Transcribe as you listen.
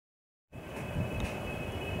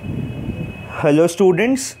Hello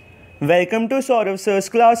students, welcome to Saurav Sir's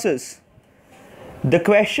classes. The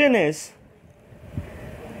question is,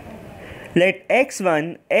 let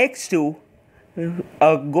x1, x2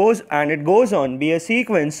 goes on be a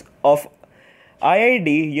sequence of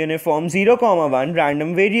IIT uniform 0, 1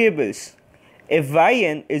 random variables. If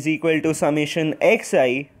yn is equal to summation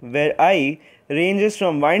xi, where I ranges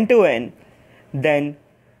from 1 to n, then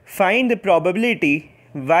find the probability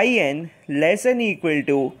yn less than equal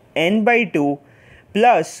to n by 2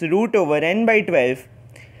 plus root over n by 12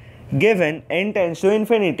 given n tends to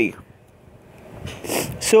infinity.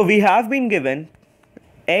 So we have been given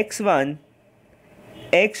x1,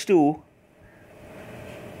 x2,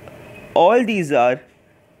 all these are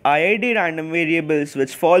IIT random variables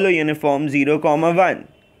which follow uniform 0, 1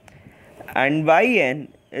 and yn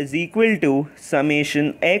is equal to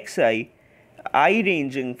summation xi, I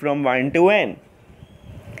ranging from 1 to n.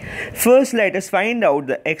 First, let us find out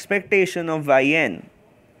the expectation of yn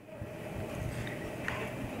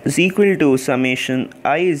is equal to summation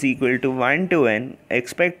I is equal to 1 to n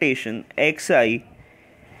expectation xi.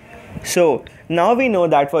 So now we know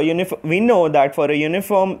that for a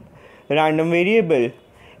uniform random variable,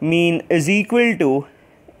 mean is equal to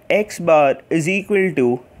x bar is equal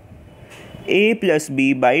to a plus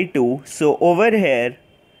b by 2. So over here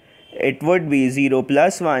it would be 0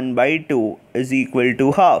 plus 1 by 2 is equal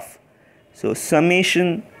to half. So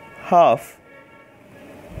summation half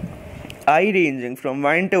I ranging from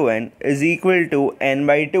 1 to n is equal to n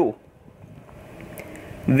by 2.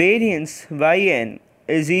 Variance yn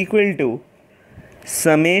is equal to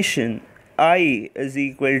summation I is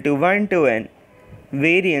equal to 1 to n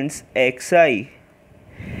variance xi.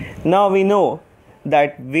 Now we know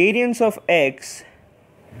that variance of x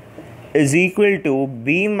is equal to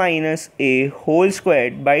b minus a whole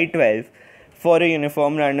squared by 12 for a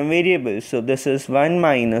uniform random variable. So this is 1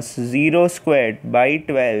 minus 0 squared by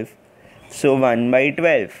 12. So 1 by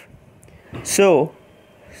 12. So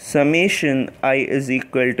summation I is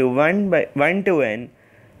equal to 1 to n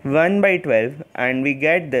 1 by 12 and we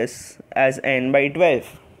get this as n by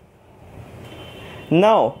 12.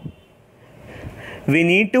 Now we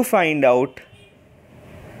need to find out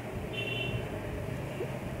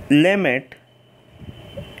limit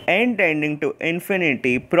n tending to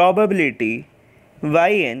infinity probability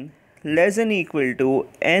yn less than equal to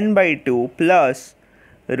n by 2 plus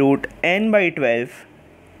root n by 12.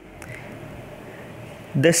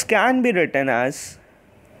 This can be written as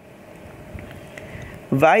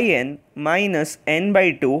yn minus n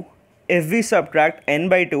by 2 if we subtract n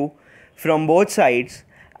by 2 from both sides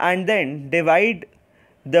and then divide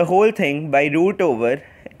the whole thing by root over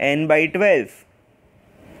n by 12.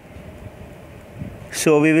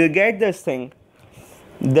 So we will get this thing,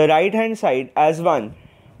 the right hand side as 1.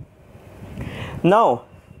 Now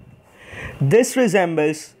this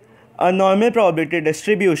resembles a normal probability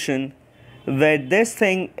distribution where this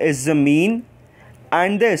thing is the mean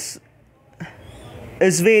and this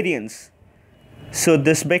is variance. So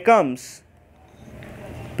this becomes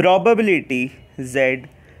probability z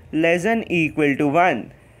less than equal to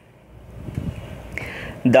 1.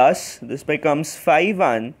 Thus this becomes phi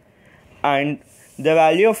 1 and the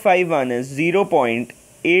value of phi 1 is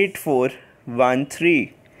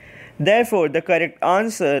 0.8413. Therefore the correct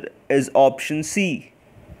answer is option C.